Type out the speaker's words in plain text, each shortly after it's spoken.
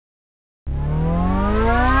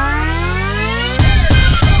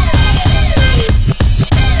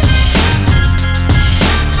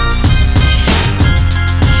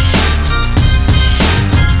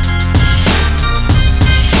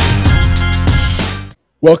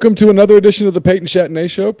Welcome to another edition of the Peyton Chatagnier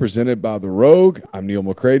Show, presented by The Rogue. I'm Neil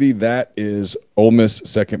McCready. That is Ole Miss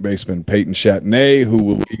second baseman Peyton Chatagnier, who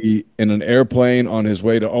will be in an airplane on his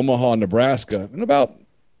way to Omaha, Nebraska, in about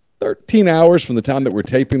 13 hours from the time that we're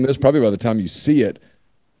taping this. Probably by the time you see it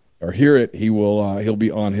or hear it, he'll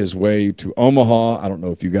be on his way to Omaha. I don't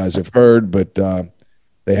know if you guys have heard, but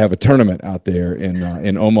they have a tournament out there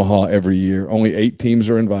in Omaha every year. Only 8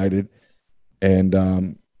 teams are invited,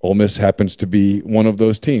 and Ole Miss happens to be one of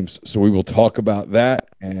those teams. So we will talk about that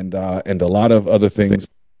and a lot of other things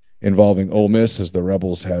involving Ole Miss, as the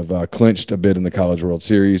Rebels have clinched a bid in the College World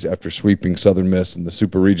Series after sweeping Southern Miss in the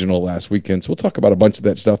Super Regional last weekend. So we'll talk about a bunch of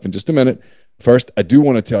that stuff in just a minute. First, I do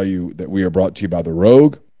want to tell you that we are brought to you by The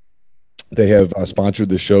Rogue. They have sponsored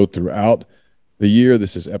the show throughout the year.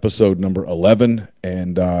 This is episode number 11,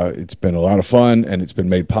 and it's been a lot of fun, and it's been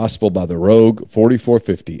made possible by The Rogue,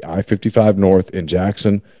 4450 I-55 North in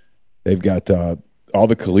Jackson. They've got all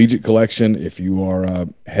the collegiate collection. If you are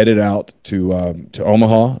headed out to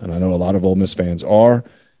Omaha, and I know a lot of Ole Miss fans are,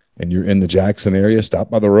 and you're in the Jackson area, stop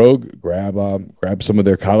by The Rogue, grab some of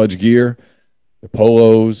their college gear, the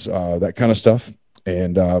polos, that kind of stuff.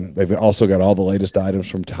 And they've also got all the latest items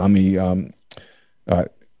from Tommy.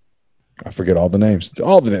 I forget all the names,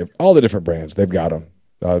 all the different brands. They've got them,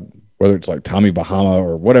 whether it's like Tommy Bahama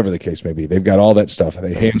or whatever the case may be. They've got all that stuff.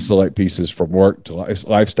 They hand select pieces from work to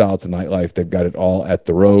lifestyle to nightlife. They've got it all at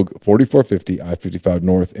The Rogue, 4450 I-55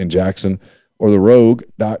 North in Jackson, or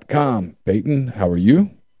therogue.com. Peyton, how are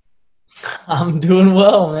you? I'm doing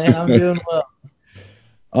well, man. I'm doing well.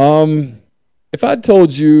 If I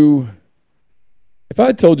told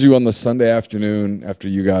you on the Sunday afternoon after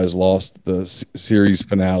you guys lost the series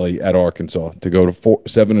finale at Arkansas to go to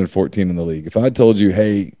 7-14 in the league, if I told you,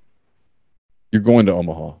 hey, you're going to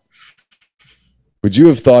Omaha, would you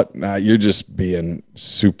have thought, nah, you're just being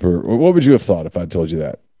super? What would you have thought if I told you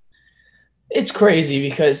that? It's crazy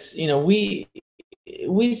because, we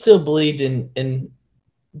still believed in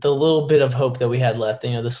the little bit of hope that we had left,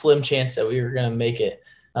 the slim chance that we were going to make it.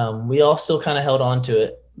 We all still kind of held on to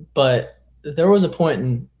it, but there was a point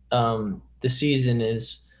in the season,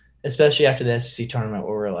 especially after the SEC tournament,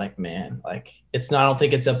 where we're like, man, like I don't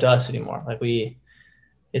think it's up to us anymore. Like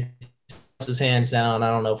it's his hands now, and I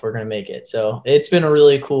don't know if we're going to make it. So it's been a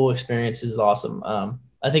really cool experience. This is awesome.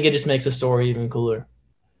 I think it just makes the story even cooler.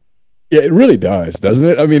 Yeah, it really does, doesn't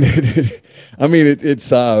it? I mean,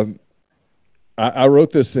 I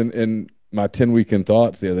wrote this in my 10 weekend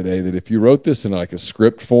thoughts the other day, that if you wrote this in like a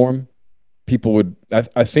script form, people would,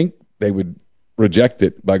 I think they would reject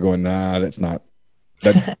it by going, nah, that's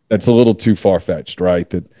a little too far fetched, right?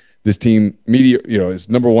 That this team is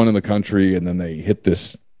number one in the country, and then they hit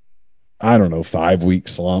this, 5-week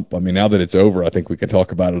slump. I mean, now that it's over, I think we can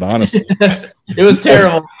talk about it honestly. It was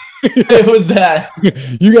terrible. It was bad.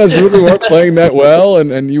 You guys really weren't playing that well,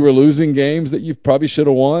 and you were losing games that you probably should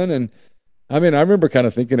have won. And I mean, I remember kind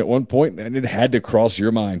of thinking at one point, and it had to cross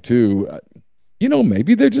your mind too,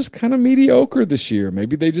 maybe they're just kind of mediocre this year.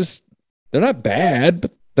 Maybe they're not bad,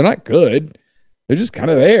 but they're not good. They're just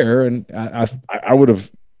kind of there. And I would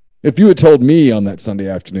have, if you had told me on that Sunday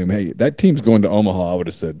afternoon, hey, that team's going to Omaha, I would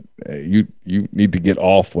have said, hey, you need to get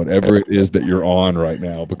off whatever it is that you're on right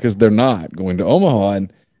now, because they're not going to Omaha.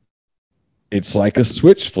 And it's like a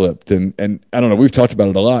switch flipped. And I don't know, we've talked about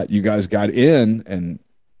it a lot. You guys got in, and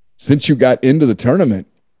since you got into the tournament,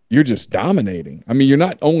 you're just dominating. I mean, you're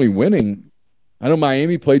not only winning. I know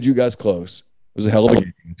Miami played you guys close. It was a hell of a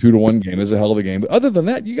game. 2-1 game is a hell of a game. But other than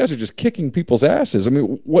that, you guys are just kicking people's asses. I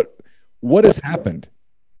mean, what has happened?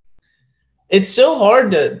 It's so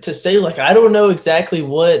hard to say. Like, I don't know exactly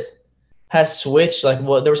what has switched. Like,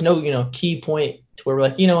 there was no, key point to where we're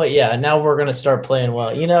like, you know what? Yeah, now we're going to start playing well.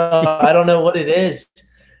 I don't know what it is.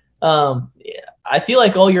 I feel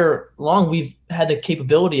like all year long we've had the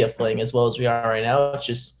capability of playing as well as we are right now. It's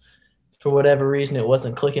just, for whatever reason, it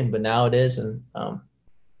wasn't clicking, but now it is. And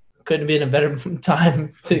couldn't be in a better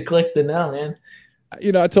time to click than now, man.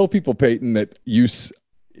 I told people, Peyton, that you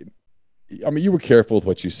were careful with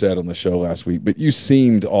what you said on the show last week, but you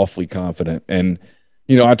seemed awfully confident. And,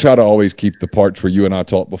 I try to always keep the parts where you and I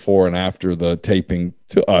talked before and after the taping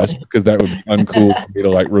to us, because that would be uncool for me to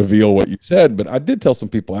like reveal what you said. But I did tell some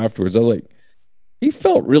people afterwards, I was like, he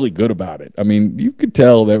felt really good about it. I mean, you could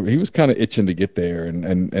tell that he was kind of itching to get there.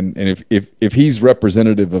 And if he's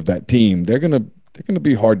representative of that team, they're gonna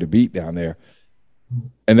be hard to beat down there.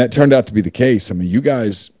 And that turned out to be the case. I mean, you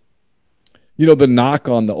guys, the knock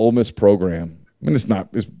on the Ole Miss program, I mean, it's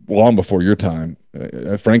long before your time.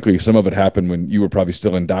 Frankly, some of it happened when you were probably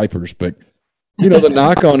still in diapers. But, the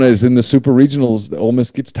knock on it is in the Super Regionals, the Ole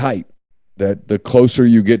Miss gets tight. that the closer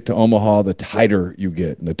you get to Omaha, the tighter you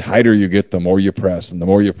get. And the tighter you get, the more you press. And the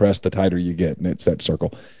more you press, the tighter you get. And it's that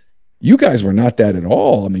circle. You guys were not that at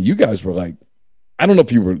all. I mean, you guys were like, I don't know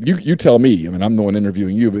if you were, you tell me. I mean, I'm the one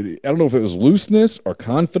interviewing you, but I don't know if it was looseness or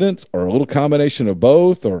confidence or a little combination of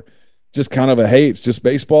both, or just kind of a, hey, it's just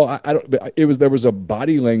baseball. I don't, it was, there was a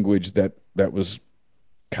body language that was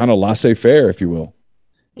kind of laissez-faire, if you will.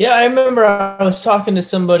 Yeah, I remember I was talking to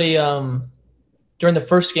somebody during the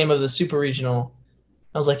first game of the Super Regional.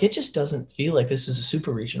 I was like, it just doesn't feel like this is a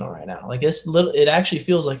Super Regional right now. Like it actually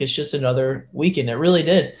feels like it's just another weekend. It really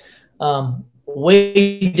did.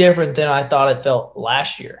 Way different than I thought it felt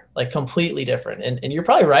last year, like completely different. And you're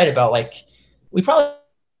probably right about, like, we probably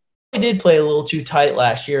did play a little too tight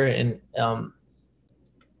last year. And, I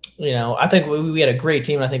think we had a great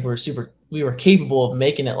team. And I think we were capable of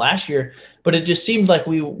making it last year, but it just seemed like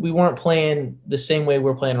we weren't playing the same way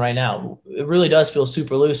we're playing right now. It really does feel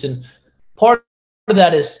super loose. And part of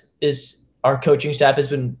that is our coaching staff has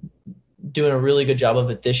been doing a really good job of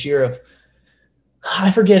it this year.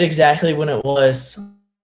 I forget exactly when it was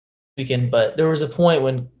weekend, but there was a point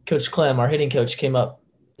when Coach Clem, our hitting coach, came up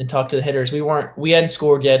and talked to the hitters. We hadn't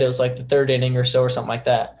scored yet. It was like the third inning or so or something like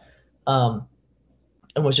that. And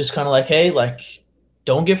was just kind of like, hey, like,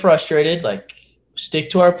 don't get frustrated. Like,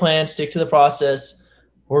 stick to our plan, stick to the process.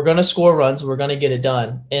 We're going to score runs. We're going to get it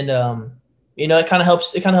done. And, it kind of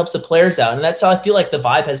helps the players out. And that's how I feel like the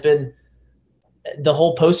vibe has been the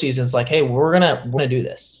whole postseason. It's like, hey, we're going to do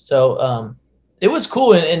this. So, it was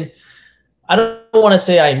cool. And I don't want to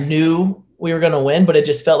say I knew we were going to win, but it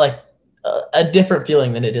just felt like a different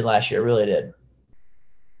feeling than it did last year. It really did.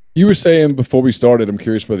 You were saying before we started, I'm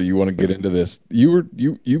curious whether you want to get into this.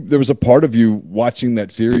 There was a part of you watching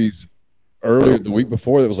that series earlier the week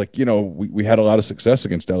before that was like, we had a lot of success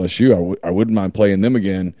against LSU. I wouldn't mind playing them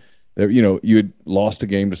again. You had lost a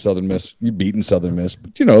game to Southern Miss. You'd beaten Southern Miss,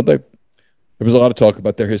 but there was a lot of talk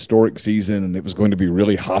about their historic season, and it was going to be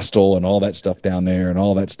really hostile and all that stuff down there and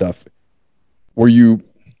all that stuff. Were you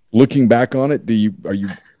looking back on it?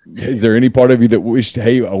 Is there any part of you that wished,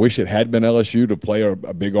 hey, I wish it had been LSU to play a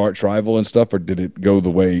big arch rival and stuff, or did it go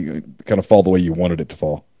kind of fall the way you wanted it to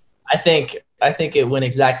fall? I think it went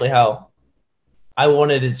exactly how I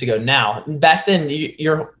wanted it to go. Now, back then,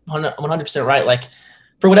 you're 100% right. Like,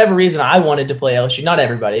 for whatever reason, I wanted to play LSU. Not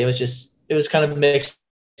everybody. It was kind of mixed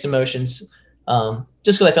emotions.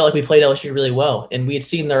 Just because I felt like we played LSU really well, and we had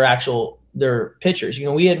seen their pitchers.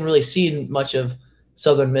 We hadn't really seen much of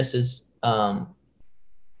Southern Miss's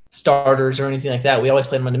starters or anything like that. We always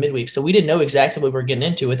played them on the midweek, so we didn't know exactly what we were getting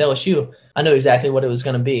into. With LSU, I know exactly what it was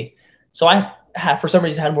going to be. So I for some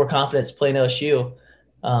reason had more confidence playing LSU,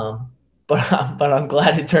 but I'm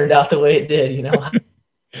glad it turned out the way it did.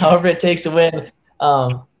 However it takes to win,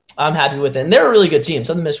 I'm happy with it. And they're a really good team.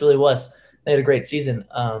 Southern Miss really was. They had a great season.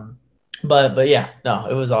 But yeah, no,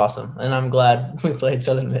 it was awesome, and I'm glad we played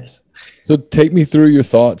Southern Miss. So take me through your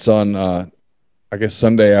thoughts on I guess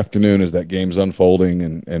Sunday afternoon as that game's unfolding,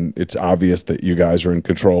 and it's obvious that you guys are in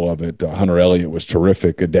control of it. Hunter Elliott was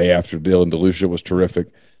terrific a day after Dylan DeLucia was terrific.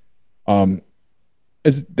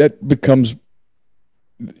 As that becomes,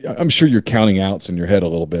 I'm sure you're counting outs in your head a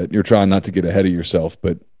little bit. You're trying not to get ahead of yourself,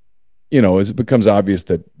 but as it becomes obvious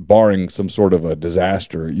that barring some sort of a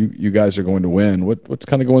disaster, you guys are going to win. What's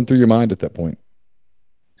kind of going through your mind at that point?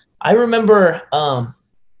 I remember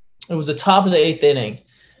it was the top of the 8th inning.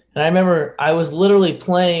 And I remember I was literally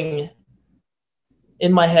playing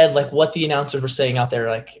in my head like what the announcers were saying out there,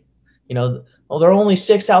 like, they're only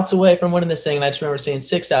 6 outs away from winning this thing. And I just remember saying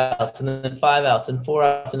 6 outs and then 5 outs and 4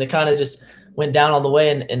 outs. And it kind of just went down all the way.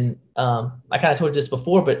 And I kind of told you this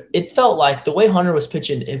before, but it felt like the way Hunter was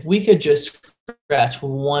pitching, if we could just scratch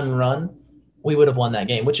one run, we would have won that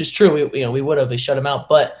game, which is true. We would have shut him out.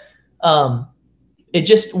 But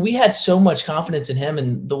we had so much confidence in him,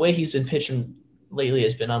 and the way he's been pitching lately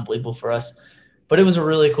has been unbelievable for us. But it was a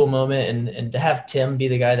really cool moment, and to have Tim be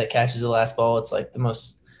the guy that catches the last ball, it's like the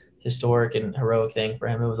most historic and heroic thing for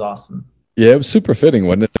him. It was awesome. Yeah, it was super fitting,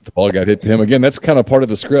 wasn't it? The ball got hit to him again. That's kind of part of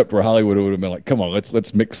the script where Hollywood would have been like, "Come on,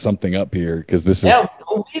 let's mix something up here," because this is. Yeah,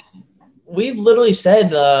 we've literally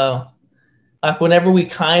said like whenever we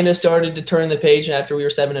kind of started to turn the page after we were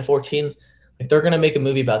 7-14, like they're gonna make a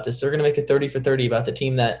movie about this. They're gonna make a 30 for 30 about the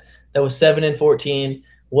team that was 7-14.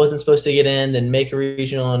 Wasn't supposed to get in, then make a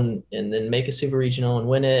regional and then make a super regional and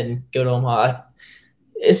win it and go to Omaha.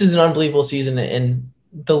 This is an unbelievable season, and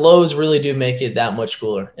the lows really do make it that much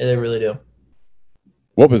cooler. They really do.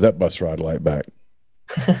 What was that bus ride like back?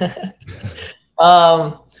 It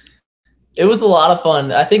was a lot of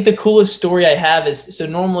fun. I think the coolest story I have is, so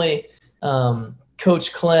normally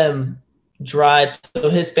Coach Clem drives. So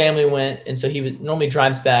his family went, and so he would normally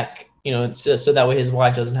drives back, so that way his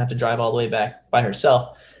wife doesn't have to drive all the way back by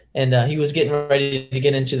herself. And he was getting ready to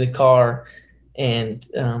get into the car, and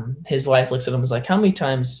his wife looks at him and was like, "How many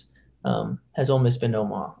times has Ole Miss been to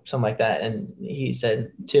Omaha?" Something like that. And he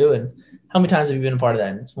said 2. And how many times have you been a part of that?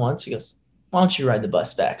 And it's once. He goes, "Why don't you ride the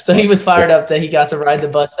bus back?" So he was fired up that he got to ride the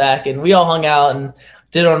bus back, and we all hung out and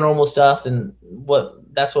did our normal stuff. And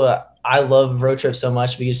that's what I love road trips so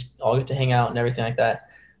much. We just all get to hang out and everything like that.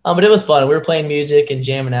 But it was fun. We were playing music and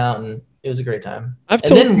jamming out, and it was a great time.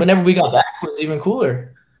 Whenever we got back, it was even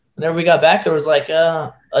cooler. Whenever we got back, there was like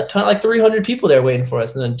a ton, like 300 people there waiting for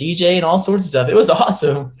us, and then DJ and all sorts of stuff. It was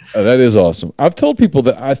awesome. Oh, that is awesome. I've told people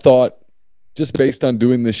that I thought, just based on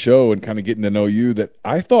doing this show and kind of getting to know you, that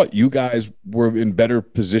I thought you guys were in better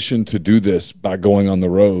position to do this by going on the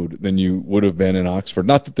road than you would have been in Oxford.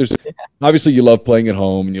 Not that there's obviously you love playing at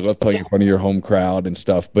home and you love playing in front of your home crowd and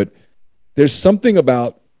stuff, but there's something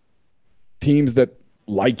about teams that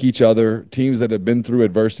like each other, teams that have been through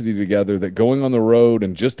adversity together, that going on the road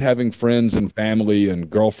and just having friends and family and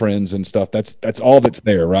girlfriends and stuff, that's all that's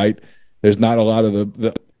there, right? There's not a lot of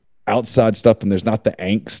the outside stuff, and there's not the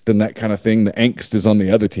angst and that kind of thing. The angst is on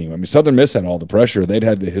the other team. I mean, Southern Miss had all the pressure. They'd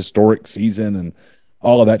had the historic season and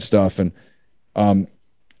all of that stuff. And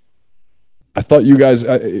I thought you guys,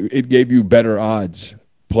 it gave you better odds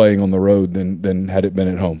playing on the road than had it been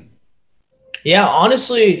at home. Yeah,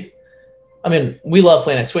 honestly, I mean, we love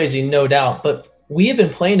playing at Swayze, no doubt, but we have been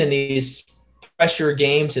playing in these pressure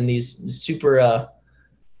games and these super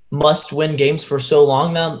must-win games for so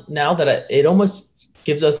long now that it almost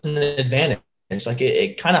gives us an advantage. Like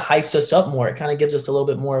it kind of hypes us up more. It kind of gives us a little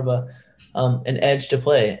bit more of an edge to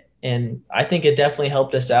play. And I think it definitely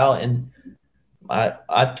helped us out. And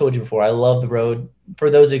I've told you before, I love the road for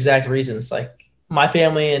those exact reasons. Like my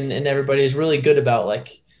family and everybody is really good about,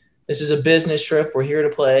 like, this is a business trip. We're here to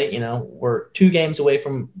play. We're 2 games away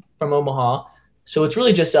from Omaha. So it's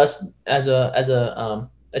really just us as a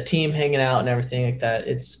team hanging out and everything like that.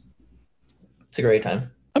 It's a great time.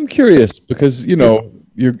 I'm curious because,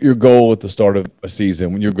 your goal at the start of a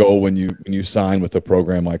season, when you sign with a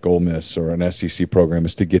program like Ole Miss or an SEC program,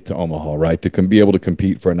 is to get to Omaha, right? To be able to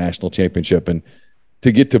compete for a national championship, and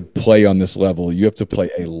to get to play on this level, you have to play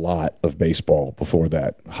a lot of baseball before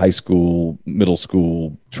that. High school, middle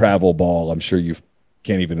school, travel ball. I'm sure you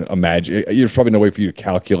can't even imagine. There's probably no way for you to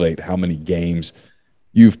calculate how many games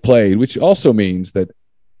you've played, which also means that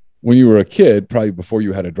when you were a kid, probably before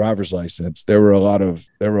you had a driver's license, there were a lot of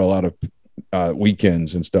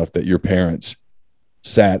weekends and stuff that your parents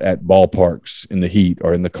sat at ballparks in the heat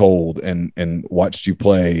or in the cold and watched you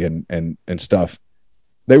play and stuff.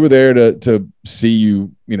 They were there to see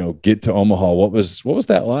you, get to Omaha. What was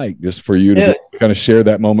that like, just for you to kind of share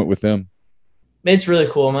that moment with them? It's really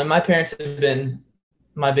cool. My parents have been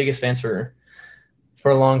my biggest fans for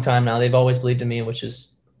a long time now. They've always believed in me, which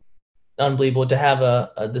is unbelievable. To have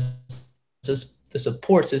the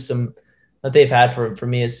support system that they've had for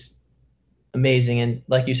me is amazing. And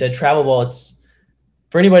like you said, travel ball, it's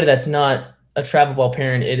for anybody that's not a travel ball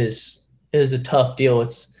parent, it is a tough deal.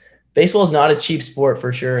 Baseball is not a cheap sport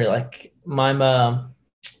for sure. Like I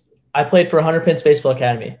played for 100 Pence Baseball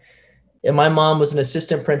Academy, and my mom was an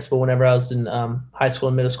assistant principal whenever I was in high school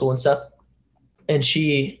and middle school and stuff. And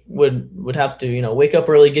she would have to, wake up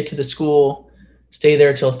early, get to the school, stay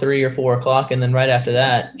there till 3 or 4 o'clock. And then right after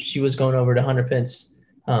that, she was going over to 100 Pence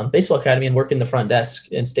Baseball Academy and working the front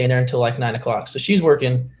desk and staying there until like 9 o'clock. So she's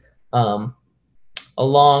working a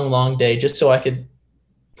long, long day just so I could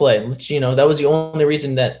play. That was the only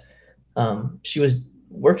reason that she was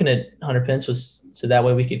working at 100 Pence, was so that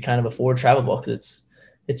way we could kind of afford travel ball, because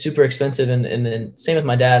it's super expensive. And then same with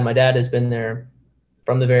my dad. My dad has been there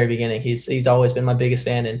from the very beginning. He's always been my biggest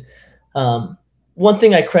fan. And one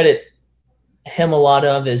thing I credit him a lot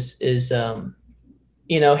of is he's not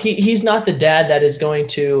the dad that is going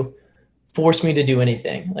to force me to do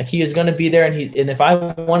anything. Like, he is going to be there, and if I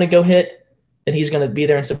want to go hit, then he's going to be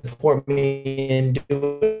there and support me and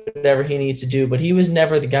do whatever he needs to do. But he was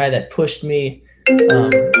never the guy that pushed me.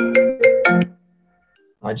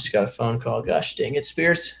 I just got a phone call. Gosh dang it,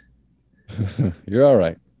 Spears. You're all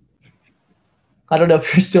right. I don't know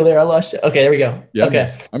if you're still there. I lost you. Okay, there we go. Yeah,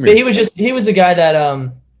 okay. But he was the guy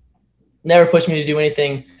that never pushed me to do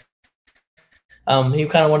anything. He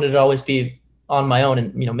kind of wanted to always be on my own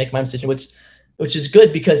and, make my own decision, which is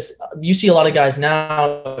good, because you see a lot of guys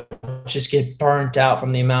now just get burnt out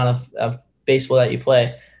from the amount of baseball that you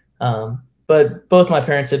play. But both my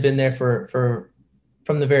parents have been there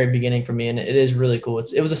from the very beginning for me, and it is really cool.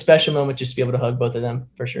 It was a special moment just to be able to hug both of them,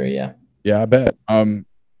 for sure. Yeah. Yeah, I bet. You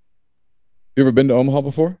ever been to Omaha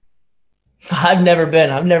before? I've never been.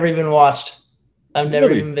 I've never even watched. I've never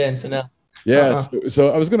Really? even been. So no. Yeah.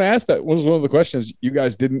 So I was going to ask that was one of the questions. You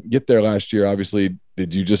guys didn't get there last year. Obviously,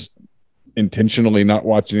 did you just intentionally not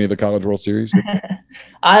watch any of the College World Series?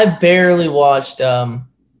 I barely watched. I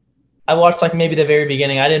watched like maybe the very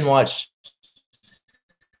beginning. I didn't watch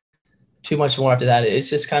too much more after that. It's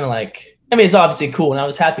just kind of like, I mean, it's obviously cool, and I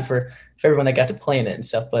was happy for everyone that got to play in it and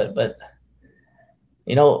stuff. But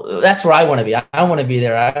you know, that's where I want to be. I want to be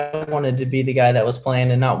there. I wanted to be the guy that was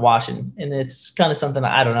playing and not watching. And it's kind of something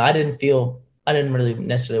I don't know. I didn't really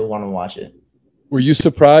necessarily want to watch it. Were you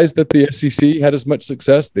surprised that the SEC had as much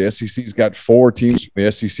success? The SEC's got 4 teams from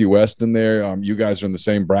the SEC West in there. You guys are in the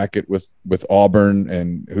same bracket with Auburn,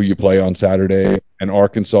 and who you play on Saturday, and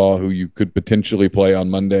Arkansas, who you could potentially play on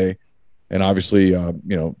Monday. And obviously, you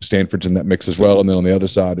know, Stanford's in that mix as well. And then on the other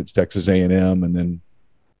side, it's Texas A&M. And then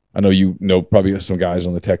I know you know probably some guys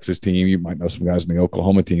on the Texas team. You might know some guys on the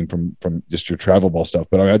Oklahoma team from just your travel ball stuff.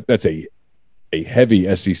 But I mean, that's a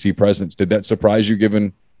heavy SEC presence. Did that surprise you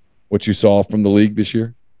given what you saw from the league this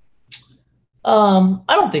year? I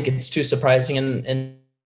don't think it's too surprising. And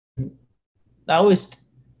I always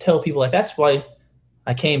tell people, like, that's why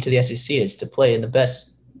I came to the SEC, is to play in the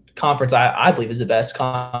best conference I believe is the best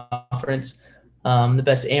conference. The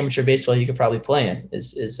best amateur baseball you could probably play in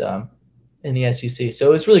is in the SEC.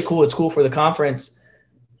 So it's really cool. It's cool for the conference.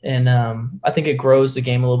 And I think it grows the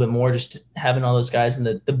game a little bit more, just having all those guys and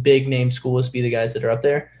the big name schools be the guys that are up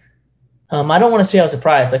there. I don't want to say I was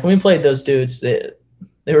surprised. Like when we played those dudes, they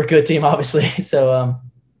were a good team, obviously. So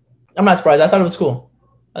I'm not surprised. I thought it was cool.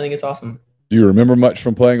 I think it's awesome. Do you remember much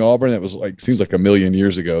from playing Auburn? That was like, seems like a million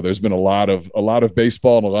years ago. There's been a lot of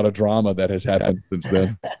baseball and a lot of drama that has happened since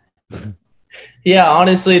then. Yeah,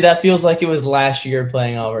 honestly, that feels like it was last year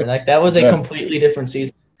playing Auburn. Like that was a completely different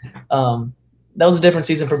season. That was a different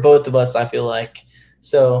season for both of us, I feel like.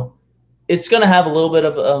 So it's going to have a little bit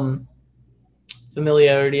of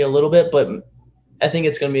familiarity a little bit, but I think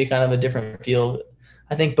it's going to be kind of a different feel.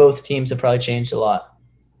 I think both teams have probably changed a lot.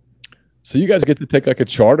 So you guys get to take like a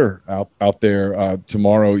charter out there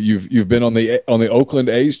tomorrow. You've been on the Oakland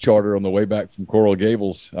A's charter on the way back from Coral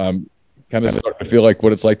Gables. Kind of starting to feel like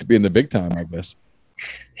what it's like to be in the big time, I guess.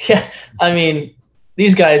 Yeah, I mean,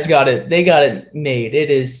 these guys got it. They got it made. It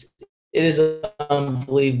is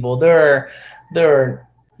unbelievable. There are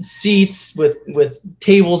seats with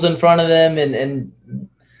tables in front of them, and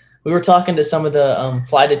we were talking to some of the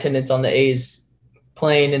flight attendants on the A's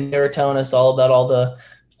plane, and they were telling us all about all the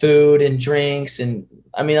food and drinks. And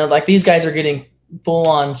I mean, like these guys are getting full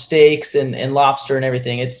on steaks and lobster and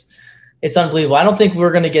everything. It's unbelievable. I don't think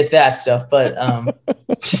we're going to get that stuff, but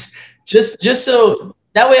just so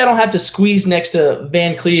that way I don't have to squeeze next to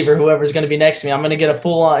Van Cleve or whoever's going to be next to me. I'm going to get a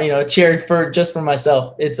full on, chair just for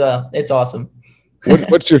myself. It's awesome.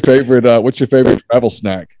 What's your favorite travel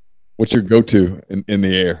snack? What's your go-to in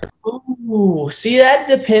the air? Ooh, see, that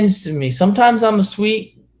depends to me. Sometimes I'm a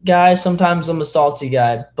sweet guy, sometimes I'm a salty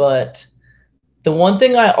guy, but the one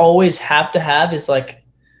thing I always have to have is like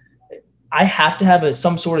I have to have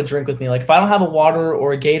some sort of drink with me. Like if I don't have a water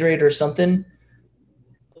or a Gatorade or something,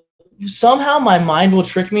 somehow my mind will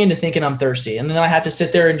trick me into thinking I'm thirsty, and then I have to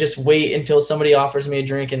sit there and just wait until somebody offers me a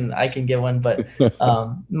drink and I can get one. But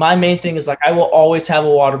my main thing is like I will always have a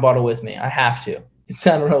water bottle with me. I have to.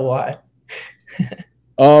 I don't know why.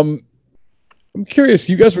 I'm curious.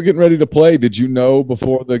 You guys were getting ready to play. Did you know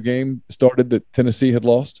before the game started that Tennessee had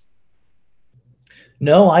lost?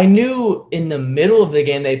 No, I knew in the middle of the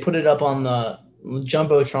game they put it up on the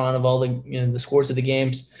jumbotron of all the the scores of the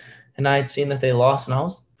games, and I had seen that they lost, and I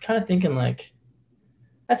was kind of thinking like,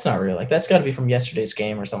 that's not real. Like that's got to be from yesterday's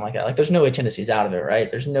game or something like that. Like there's no way Tennessee's out of it, right?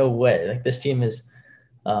 There's no way. Like this team is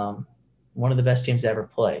one of the best teams to ever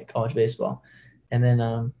play college baseball. And then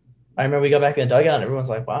I remember we got back in the dugout and everyone's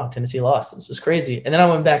like, wow, Tennessee lost. This is crazy. And then I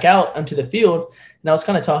went back out onto the field and I was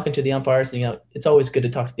kind of talking to the umpires. And, it's always good to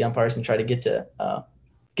talk to the umpires and try to get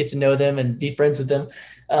to know them and be friends with them.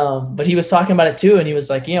 But he was talking about it too. And he was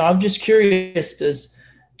like, I'm just curious,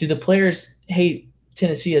 do the players hate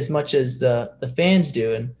Tennessee as much as the fans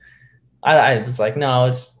do? And I was like,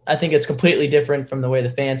 no, I think it's completely different from the way the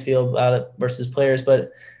fans feel about it versus players.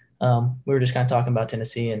 But we were just kind of talking about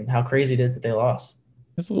Tennessee and how crazy it is that they lost.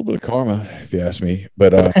 That's a little bit of karma, if you ask me.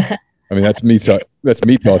 But I mean, that's me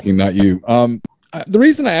talking, not you. The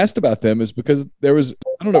reason I asked about them is because there was,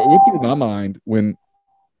 I don't know, it went through my mind when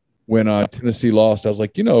Tennessee lost. I was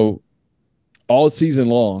like, all season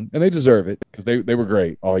long, and they deserve it because they were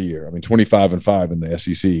great all year. I mean, 25-5 in the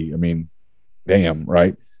SEC. I mean, damn,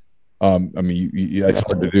 right? I mean, that's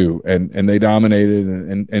hard to do, and they dominated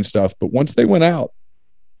and stuff. But once they went out,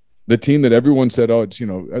 the team that everyone said, oh, it's,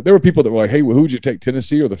 there were people that were like, hey, well, who would you take,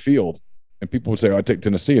 Tennessee or the field? And people would say, oh, I'd take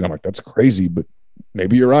Tennessee. And I'm like, that's crazy, but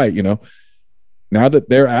maybe you're right. Now that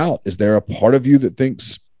they're out, is there a part of you that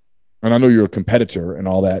thinks, and I know you're a competitor and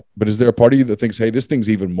all that, but is there a part of you that thinks, hey, this thing's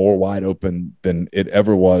even more wide open than it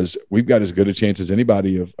ever was? We've got as good a chance as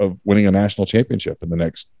anybody of winning a national championship in the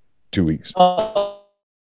next 2 weeks. No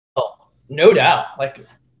doubt. Like,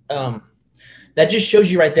 that just shows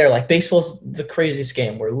you right there, like, baseball's the craziest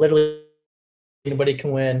game where literally anybody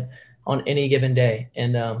can win on any given day.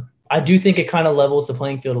 And I do think it kind of levels the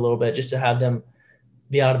playing field a little bit just to have them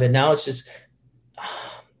be out of it. Now it's just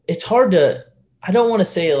 – it's hard to – I don't want to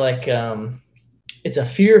say like it's a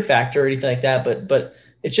fear factor or anything like that, but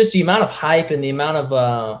it's just the amount of hype and the amount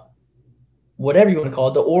of whatever you want to call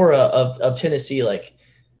it, the aura of Tennessee. Like,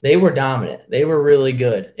 they were dominant. They were really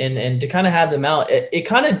good. And to kind of have them out, it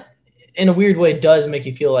kind of – in a weird way does make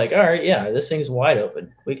you feel like, all right, yeah, this thing's wide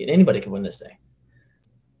open. Anybody can win this thing.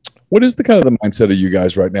 What is the kind of the mindset of you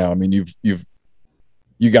guys right now? I mean, you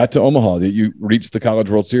got to Omaha, that you reached the College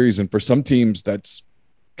World Series, and for some teams that's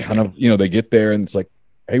kind of, they get there and it's like,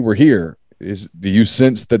 hey, we're here. Do you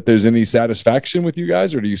sense that there's any satisfaction with you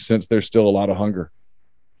guys, or do you sense there's still a lot of hunger?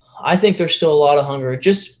 I think there's still a lot of hunger,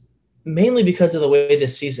 just mainly because of the way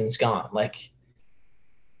this season's gone. Like,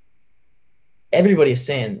 everybody is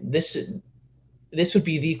saying this would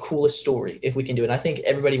be the coolest story if we can do it. And I think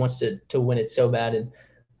everybody wants to win it so bad. And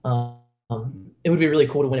it would be really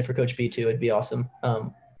cool to win it for Coach B too. It'd be awesome.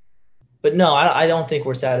 But no, I don't think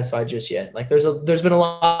we're satisfied just yet. Like, there's been a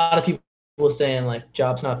lot of people saying, like,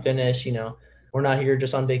 job's not finished, we're not here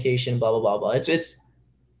just on vacation, blah, blah, blah, blah.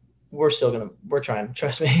 We're trying,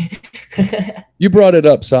 trust me. You brought it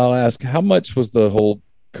up, so I'll ask, how much was the whole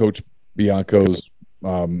Coach Bianco's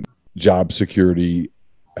job security,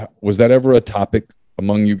 was that ever a topic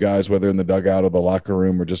among you guys, whether in the dugout or the locker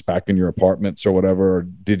room or just back in your apartments or whatever? Or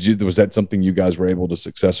was that something you guys were able to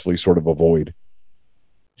successfully sort of avoid?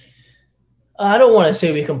 I don't want to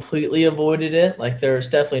say we completely avoided it. Like, there's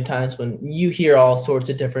definitely times when you hear all sorts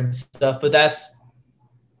of different stuff, but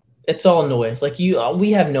it's all noise. Like,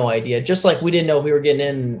 we have no idea. Just like we didn't know we were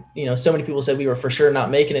getting in, so many people said we were for sure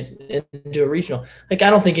not making it into a regional. Like,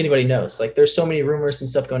 I don't think anybody knows. Like, there's so many rumors and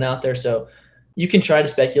stuff going out there. So you can try to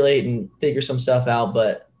speculate and figure some stuff out,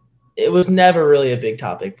 but it was never really a big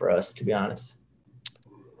topic for us, to be honest.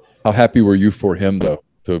 How happy were you for him, though,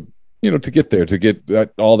 to get there, to get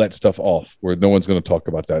all that stuff off where no one's going to talk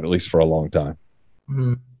about that, at least for a long time?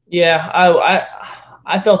 Mm-hmm. Yeah,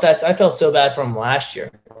 I felt that. I felt so bad for him last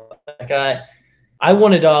year. Like, I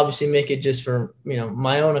wanted to obviously make it just for,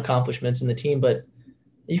 my own accomplishments in the team, but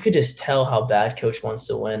you could just tell how bad Coach wants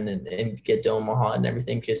to win and get to Omaha and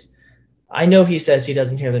everything, because I know he says he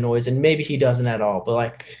doesn't hear the noise, and maybe he doesn't at all, but,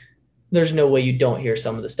 like, there's no way you don't hear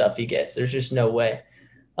some of the stuff he gets. There's just no way.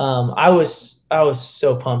 I was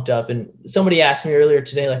so pumped up, and somebody asked me earlier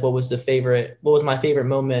today, like, what was my favorite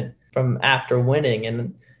moment from after winning?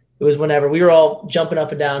 And it was whenever we were all jumping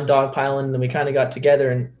up and down, dogpiling, and then we kind of got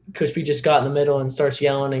together, and Coach B just got in the middle and starts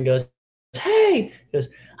yelling and goes, hey, he goes,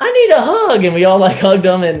 I need a hug. And we all, like, hugged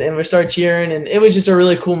him and we started cheering. And it was just a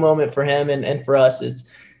really cool moment for him and for us. It's,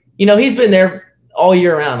 he's been there all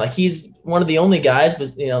year round. Like, he's one of the only guys,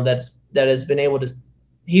 that has been able to,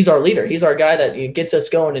 he's our leader. He's our guy that gets us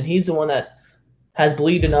going. And he's the one that has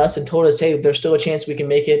believed in us and told us, hey, there's still a chance we can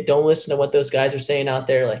make it. Don't listen to what those guys are saying out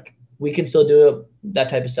there. Like, we can still do it, that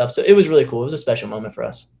type of stuff. So it was really cool. It was a special moment for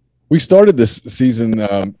us. We started this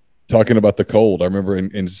season talking about the cold. I remember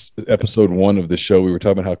in episode 1 of the show, we were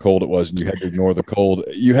talking about how cold it was and you had to ignore the cold.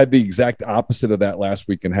 You had the exact opposite of that last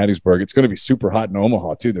week in Hattiesburg. It's going to be super hot in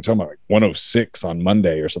Omaha too. They're talking about like 106 on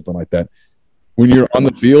Monday or something like that. When you're on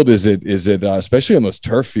the field, is it especially on those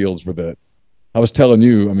turf fields where I was telling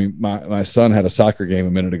you, I mean, my son had a soccer game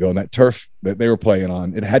a minute ago, and that turf that they were playing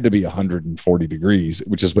on, it had to be 140 degrees,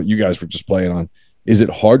 which is what you guys were just playing on. Is it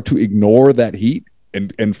hard to ignore that heat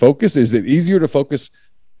and focus? Is it easier to focus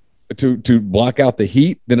to block out the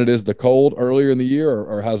heat than it is the cold earlier in the year,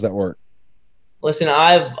 or how's that work? Listen,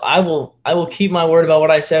 I will keep my word about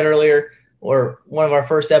what I said earlier, or one of our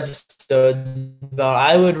first episodes, about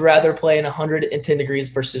I would rather play in 110 degrees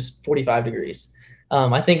versus 45 degrees.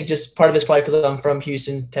 I think just part of it's probably because I'm from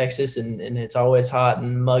Houston, Texas, and it's always hot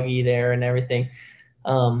and muggy there and everything.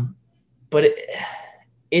 But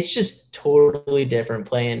it's just totally different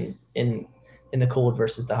playing in the cold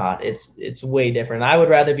versus the hot. It's way different. I would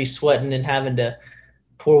rather be sweating and having to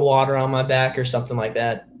pour water on my back or something like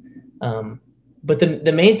that. But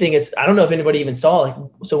the main thing is, I don't know if anybody even saw, like,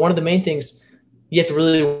 so one of the main things you have to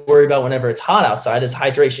really worry about whenever it's hot outside is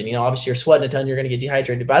hydration. You know, obviously you're sweating a ton, you're going to get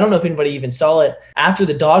dehydrated. But I don't know if anybody even saw it. After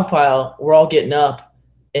the dog pile, we're all getting up,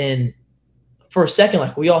 and for a second,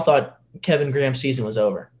 like, we all thought Kevin Graham's season was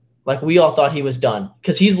over. Like, we all thought he was done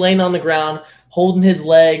because he's laying on the ground, holding his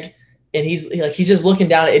leg, and he's just looking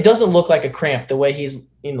down. It doesn't look like a cramp the way he's,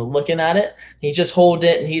 you know, looking at it. He's just holding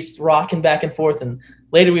it, and he's rocking back and forth. And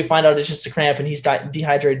later we find out it's just a cramp, and he's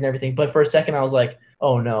dehydrated and everything. But for a second, I was like,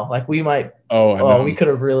 oh no, like we might. Oh, we could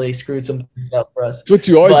have really screwed some things up for us. What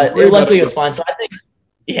you always. But luckily it was fine. So I think,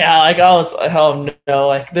 yeah, like I was, oh no,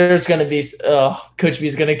 like there's gonna be, Coach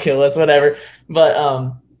B's gonna kill us, whatever.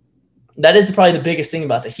 But that is probably the biggest thing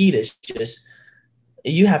about the heat is just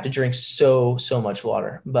you have to drink so much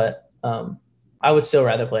water. But I would still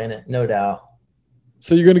rather play in it, no doubt.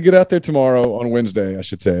 So you're going to get out there tomorrow on Wednesday, I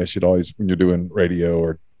should say. I should always, when you're doing radio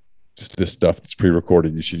or just this stuff that's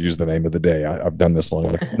pre-recorded, you should use the name of the day. I've done this long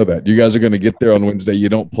enough to know that. You guys are going to get there on Wednesday. You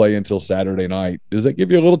don't play until Saturday night. Does that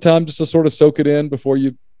give you a little time just to sort of soak it in before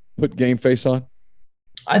you put game face on?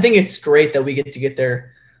 I think it's great that we get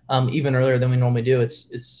there even earlier than we normally do.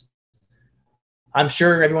 It's I'm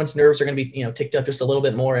sure everyone's nerves are going to be, you know, ticked up just a little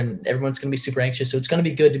bit more, and everyone's going to be super anxious. So it's going to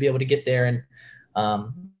be good to be able to get there and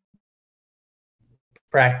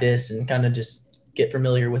practice and kind of just get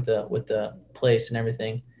familiar with the place and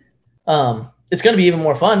everything. It's going to be even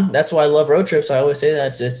more fun. That's why I love road trips. I always say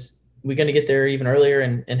that we're going to get there even earlier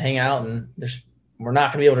and hang out, and we're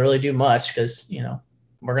not going to be able to really do much because, you know,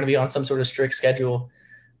 we're going to be on some sort of strict schedule.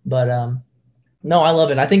 But no, I love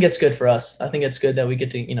it. I think it's good for us. I think it's good that we get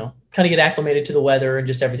to, you know, kind of get acclimated to the weather and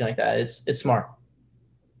just everything like that. It's smart.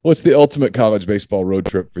 Well, it's the ultimate college baseball road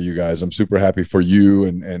trip for you guys. I'm super happy for you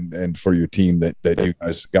and for your team that you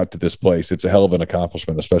guys got to this place. It's a hell of an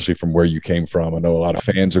accomplishment, especially from where you came from. I know a lot of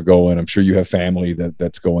fans are going. I'm sure you have family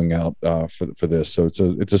that's going out for this. So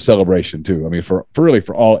it's a celebration too. I mean, for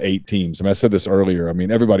all 8 teams. I mean, I said this earlier. I mean,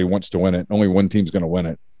 everybody wants to win it. Only one team's going to win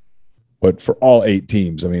it. But for all 8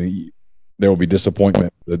 teams, I mean, there will be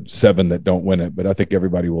disappointment, the 7 that don't win it. But I think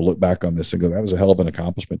everybody will look back on this and go, that was a hell of an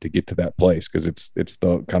accomplishment to get to that place. Because it's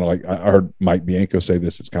the kind of like I heard Mike Bianco say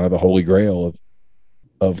this, it's kind of the holy grail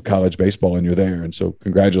of college baseball, and you're there. And so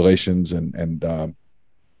congratulations. And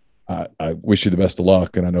I wish you the best of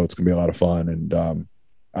luck. And I know it's going to be a lot of fun. And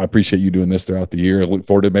I appreciate you doing this throughout the year. I look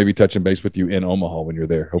forward to maybe touching base with you in Omaha when you're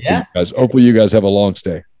there. Hopefully you guys have a long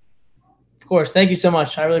stay. Of course. Thank you so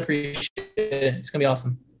much. I really appreciate it. It's going to be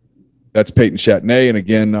awesome. That's Peyton Chatagnier. And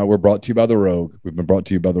again, we're brought to you by The Rogue. We've been brought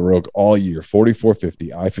to you by The Rogue all year.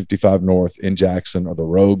 4450 I-55 North in Jackson, or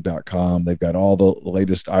therogue.com. They've got all the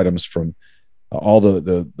latest items from all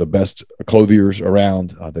the best clothiers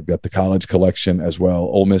around. They've got the college collection as well,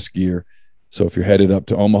 Ole Miss gear. So if you're headed up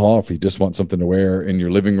to Omaha, if you just want something to wear in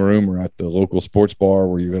your living room or at the local sports bar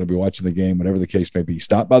where you're going to be watching the game, whatever the case may be,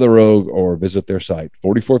 stop by The Rogue or visit their site,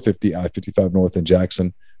 4450 I-55 North in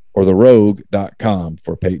Jackson, or therogue.com.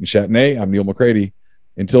 For Peyton Chatagnier, I'm Neil McCready.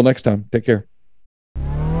 Until next time, take care.